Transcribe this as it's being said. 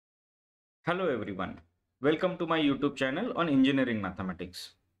Hello everyone, welcome to my YouTube channel on engineering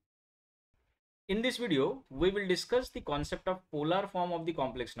mathematics. In this video, we will discuss the concept of polar form of the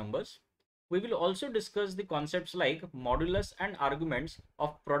complex numbers. We will also discuss the concepts like modulus and arguments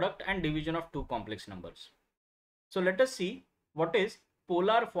of product and division of two complex numbers. So let us see what is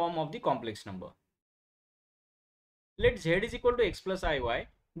polar form of the complex number. Let z is equal to x plus iy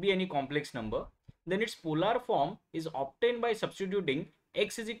be any complex number, then its polar form is obtained by substituting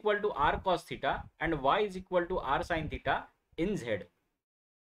x is equal to r cos theta and y is equal to r sin theta in z.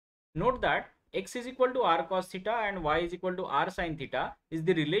 Note that x is equal to r cos theta and y is equal to r sin theta is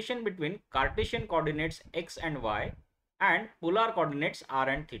the relation between Cartesian coordinates x and y and polar coordinates r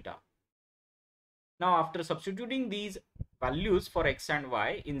and theta. Now after substituting these values for x and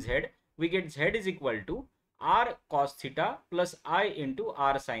y in z, we get z is equal to r cos theta plus I into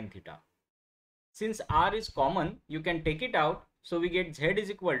r sin theta. Since r is common, you can take it out. So we get z is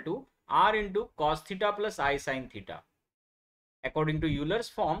equal to r into cos theta plus I sin theta. According to Euler's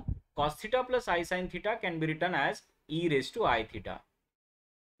form, cos theta plus I sin theta can be written as e raised to I theta,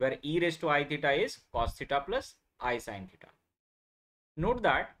 where e raised to I theta is cos theta plus I sin theta. Note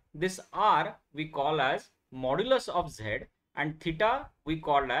that this r we call as modulus of z and theta we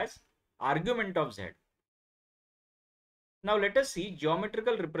call as argument of z. Now let us see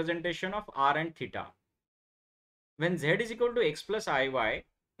geometrical representation of r and theta. When z is equal to x plus iy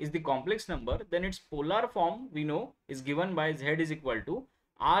is the complex number, then its polar form we know is given by z is equal to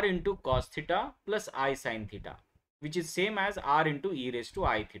r into cos theta plus I sin theta, which is same as r into e raised to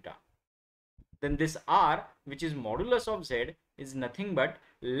I theta. Then this r, which is modulus of z, is nothing but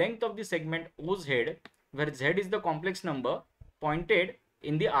length of the segment OZ, where z is the complex number pointed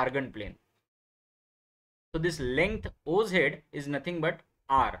in the argand plane. So this length OZ is nothing but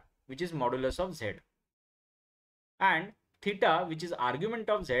r, which is modulus of z. And theta, which is argument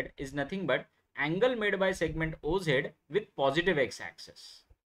of z, is nothing but angle made by segment OZ with positive x-axis,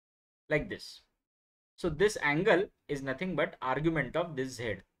 like this. So this angle is nothing but argument of this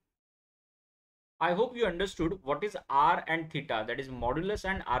z. I hope you understood what is r and theta, that is modulus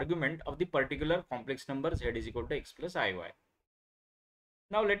and argument of the particular complex number z is equal to x plus iy.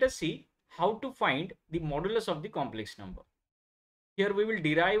 Now let us see how to find the modulus of the complex number. Here we will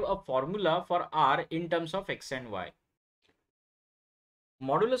derive a formula for r in terms of x and y.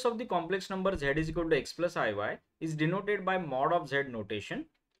 Modulus of the complex number z is equal to x plus iy is denoted by mod of z notation,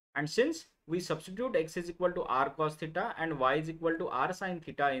 and since we substitute x is equal to r cos theta and y is equal to r sin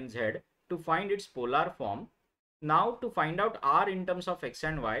theta in z to find its polar form, now to find out r in terms of x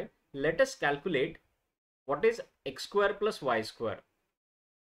and y, let us calculate what is x square plus y square.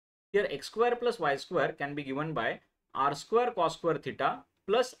 Here x square plus y square can be given by r square cos square theta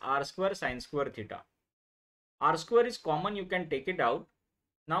plus r square sin square theta. R square is common, you can take it out.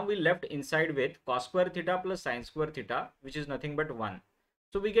 Now we left inside with cos square theta plus sin square theta, which is nothing but 1.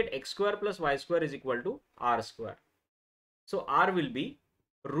 So we get x square plus y square is equal to r square. So r will be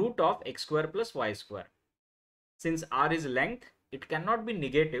root of x square plus y square. Since r is length, it cannot be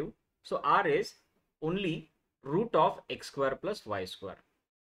negative. So r is only root of x square plus y square.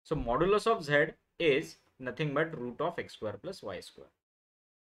 So modulus of z is nothing but root of x square plus y square.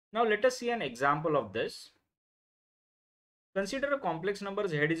 Now let us see an example of this. Consider a complex number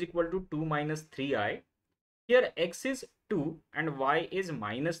z is equal to 2 minus 3i. Here x is 2 and y is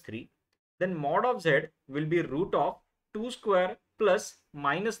minus 3. Then mod of z will be root of 2 square plus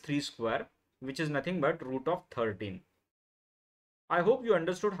minus 3 square, which is nothing but root of 13. I hope you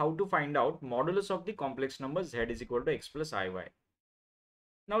understood how to find out modulus of the complex number z is equal to x plus iy.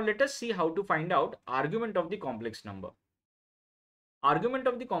 Now let us see how to find out argument of the complex number. Argument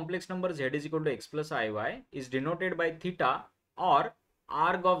of the complex number z is equal to x plus iy is denoted by theta or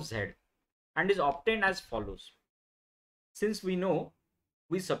arg of z and is obtained as follows. Since we know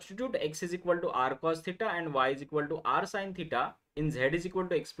we substitute x is equal to r cos theta and y is equal to r sin theta in z is equal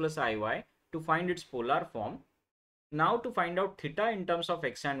to x plus iy to find its polar form. Now to find out theta in terms of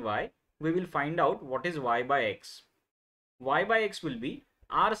x and y, we will find out what is y by x. Y by x will be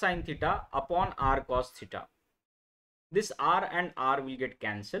r sin theta upon r cos theta. This r and r will get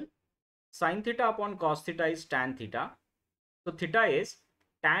cancelled. Sin theta upon cos theta is tan theta. So theta is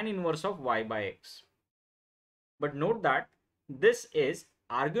tan inverse of y by x. But note that this is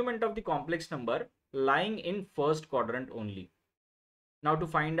argument of the complex number lying in first quadrant only. Now to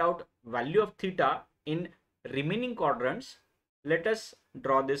find out value of theta in remaining quadrants, let us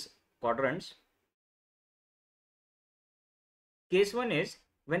draw these quadrants. Case 1 is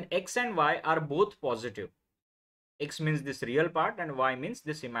when x and y are both positive. X means this real part and y means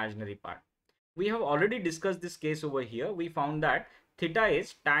this imaginary part. We have already discussed this case over here. We found that theta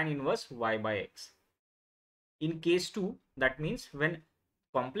is tan inverse y by x. In case 2, that means when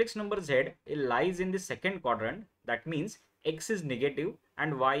complex number z lies in the second quadrant, that means x is negative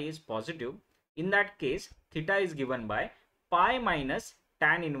and y is positive. In that case, theta is given by pi minus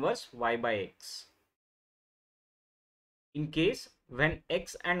tan inverse y by x. In case when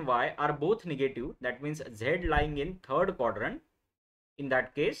x and y are both negative, that means z lying in third quadrant, in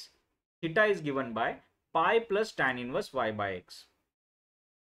that case, theta is given by pi plus tan inverse y by x.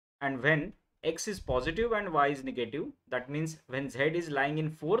 And when x is positive and y is negative, that means when z is lying in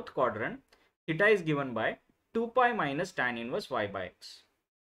fourth quadrant, theta is given by 2 pi minus tan inverse y by x.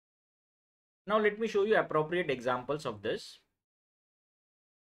 Now let me show you appropriate examples of this.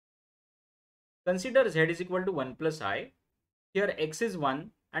 Consider z is equal to 1 plus I. Here x is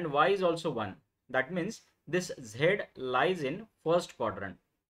 1 and y is also 1. That means this z lies in first quadrant.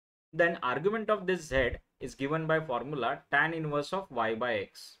 Then argument of this z is given by formula tan inverse of y by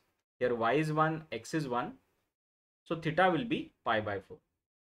x. Here y is 1, x is 1. So theta will be pi by 4.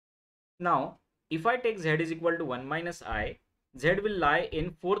 Now, if I take z is equal to 1 minus I, z will lie in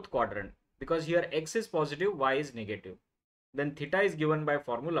fourth quadrant because here x is positive, y is negative. Then theta is given by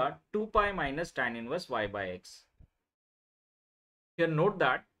formula 2 pi minus tan inverse y by x. Here note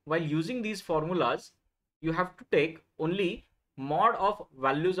that while using these formulas, you have to take only mod of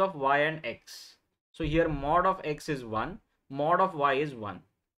values of y and x. So here mod of x is 1, mod of y is 1.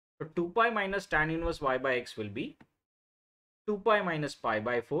 So 2 pi minus tan inverse y by x will be 2 pi minus pi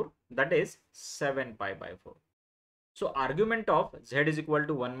by 4, that is 7 pi by 4. So argument of z is equal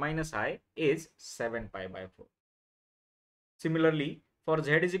to 1 minus I is 7 pi by 4. Similarly, for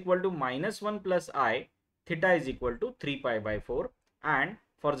z is equal to minus 1 plus I, theta is equal to 3 pi by 4. And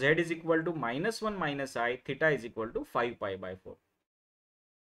for z is equal to minus 1 minus I, theta is equal to 5 pi by 4.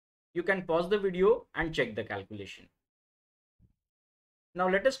 You can pause the video and check the calculation. Now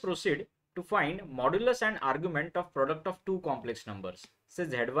let us proceed to find modulus and argument of product of two complex numbers, say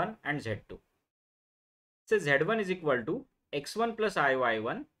z1 and z2. Say z1 is equal to x1 plus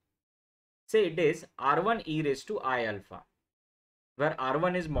iy1. Say it is r1 e raised to I alpha, where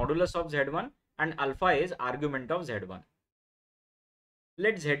r1 is modulus of z1 and alpha is argument of z1.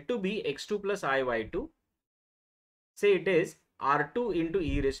 Let z2 be x2 plus iy2. Say it is r2 into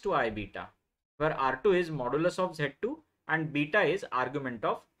e raised to I beta, where r2 is modulus of z2 and beta is argument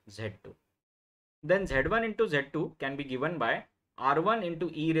of z2. Then z1 into z2 can be given by r1 into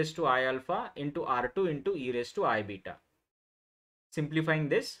e raised to I alpha into r2 into e raised to I beta. Simplifying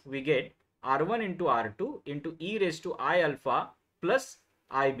this, we get r1 into r2 into e raised to I alpha plus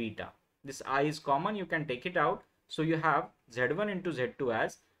I beta. This I is common, you can take it out. So you have z1 into z2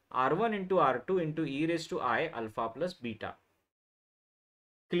 as r1 into r2 into e raised to I alpha plus beta.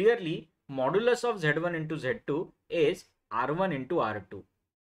 Clearly, modulus of z1 into z2 is r1 into r2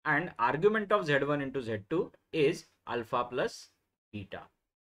 and argument of z1 into z2 is alpha plus beta.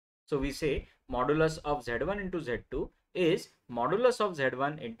 So we say modulus of z1 into z2 is modulus of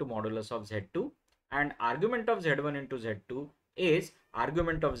z1 into modulus of z2 and argument of z1 into z2 is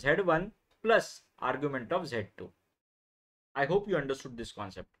argument of z1 plus argument of z2. I hope you understood this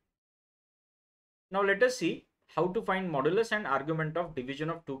concept. Now let us see how to find modulus and argument of division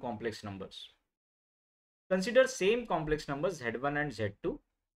of two complex numbers. Consider same complex numbers z1 and z2.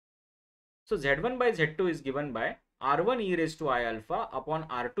 So z1 by z2 is given by r1 e raised to I alpha upon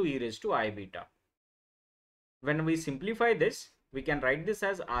r2 e raised to I beta. When we simplify this, we can write this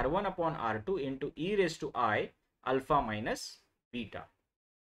as r1 upon r2 into e raised to I alpha minus beta.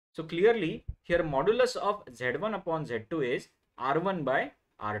 So clearly here modulus of z1 upon z2 is r1 by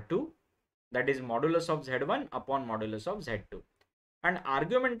r2, that is modulus of z1 upon modulus of z2, and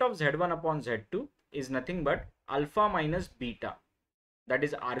argument of z1 upon z2 is nothing but alpha minus beta, that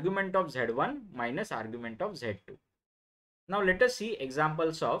is argument of z1 minus argument of z2. Now let us see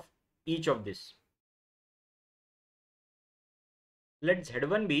examples of each of this. Let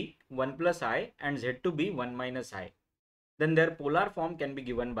z1 be 1 plus I and z2 be 1 minus I. Then their polar form can be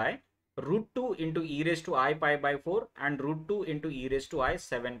given by root 2 into e raised to I pi by 4 and root 2 into e raised to I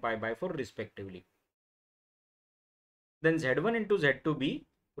 7 pi by 4 respectively. Then z1 into z2 be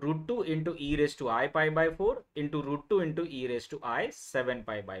root 2 into e raised to I pi by 4 into root 2 into e raised to I 7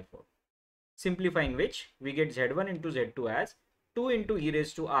 pi by 4. Simplifying which we get z1 into z2 as 2 into e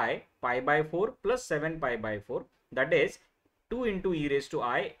raised to I pi by 4 plus 7 pi by 4, that is 2 into e raised to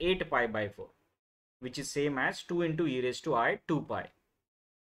I 8 pi by 4, which is same as 2 into e raised to I 2 pi.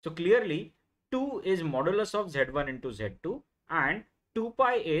 So clearly 2 is modulus of z1 into z2 and 2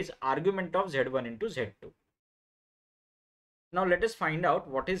 pi is argument of z1 into z2. Now let us find out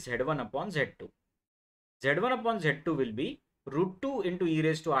what is z1 upon z2. z1 upon z2 will be root 2 into e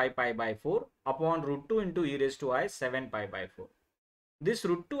raised to I pi by 4 upon root 2 into e raised to I 7 pi by 4. This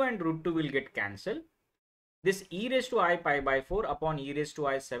root 2 and root 2 will get cancelled. This e raised to I pi by 4 upon e raised to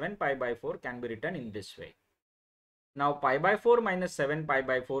I 7 pi by 4 can be written in this way. Now pi by 4 minus 7 pi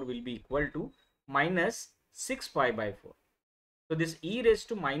by 4 will be equal to minus 6 pi by 4. So this e raised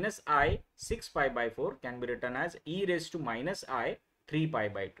to minus I 6 pi by 4 can be written as e raised to minus I 3 pi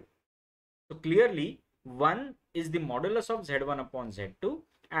by 2. So clearly 1 is the modulus of z1 upon z2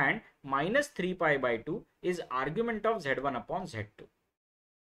 and minus 3 pi by 2 is argument of z1 upon z2.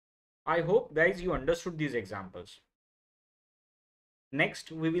 I hope guys you understood these examples.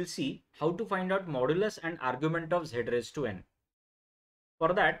 Next we will see how to find out modulus and argument of z raised to n.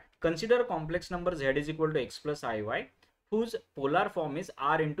 For that, consider a complex number z is equal to x plus iy whose polar form is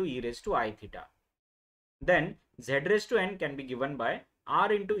r into e raised to I theta. Then z raised to n can be given by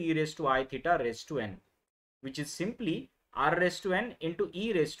r into e raised to I theta raised to n, which is simply r raised to n into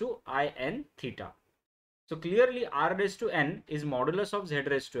e raised to I n theta. So clearly r raised to n is modulus of z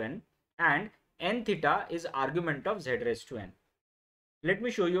raised to n and n theta is argument of z raised to n. Let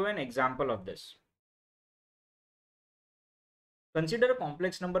me show you an example of this. Consider a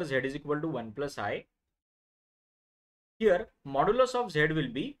complex number z is equal to 1 plus I. Here modulus of z will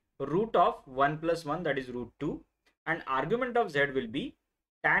be root of 1 plus 1, that is root 2, and argument of z will be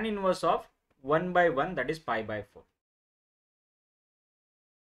tan inverse of 1 by 1, that is pi by 4.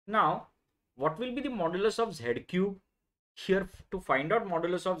 Now what will be the modulus of z cube? Here to find out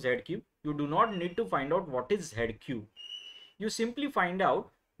modulus of z cube, you do not need to find out what is z cube. You simply find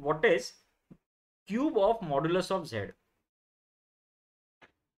out what is cube of modulus of z.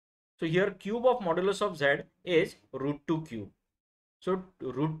 So here cube of modulus of z is root 2 cube. So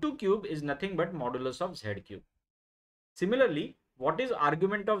root 2 cube is nothing but modulus of z cube. Similarly, what is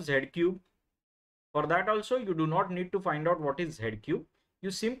argument of z cube? For that also you do not need to find out what is z cube.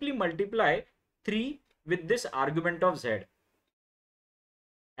 You simply multiply 3 with this argument of z,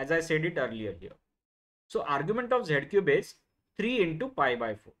 as I said it earlier here. So argument of z cube is 3 into pi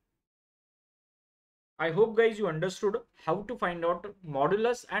by 4. I hope guys you understood how to find out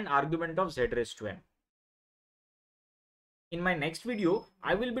modulus and argument of z raised to n. In my next video,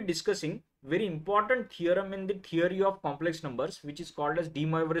 I will be discussing very important theorem in the theory of complex numbers, which is called as De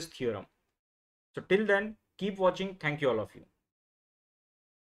Moivre's theorem. So till then, keep watching. Thank you all of you.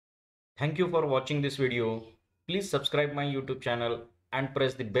 Thank you for watching this video. Please subscribe my YouTube channel and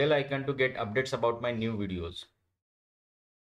press the bell icon to get updates about my new videos.